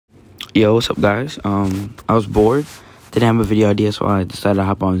Yo, what's up, guys? I was bored, didn't have a video idea, so I decided to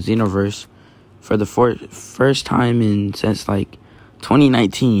hop on Xenoverse for the first time since like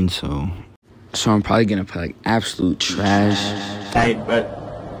 2019. So I'm probably gonna play like absolute trash. Hey,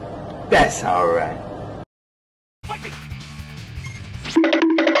 but that's all right.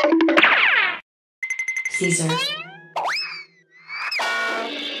 Caesar.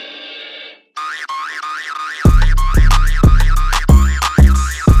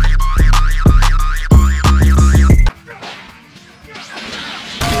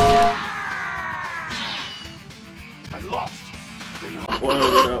 What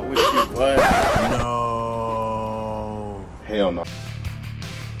up with you? What? No. Hell no.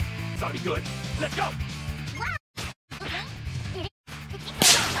 It's already good. Let's go.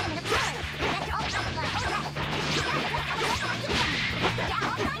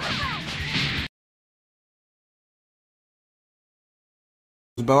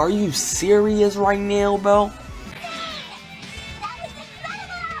 Bro, are you serious right now, bro?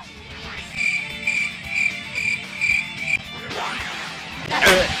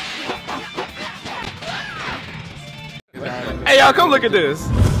 Hey, y'all, come look at this.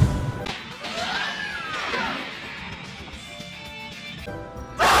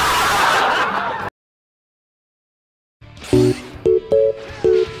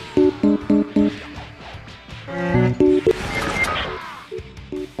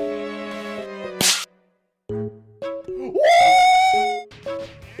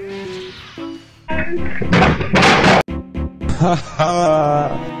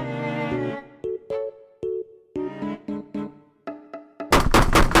 No!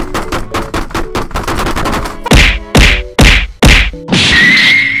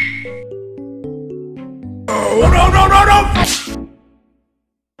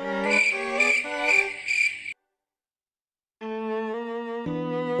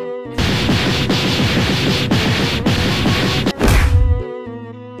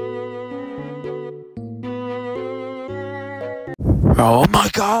 Oh my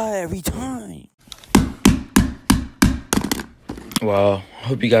god, every time. Well,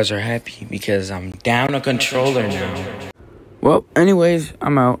 hope you guys are happy because I'm down a controller now. Well, anyways,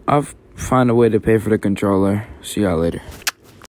 I'm out. I'll find a way to pay for the controller. See y'all later.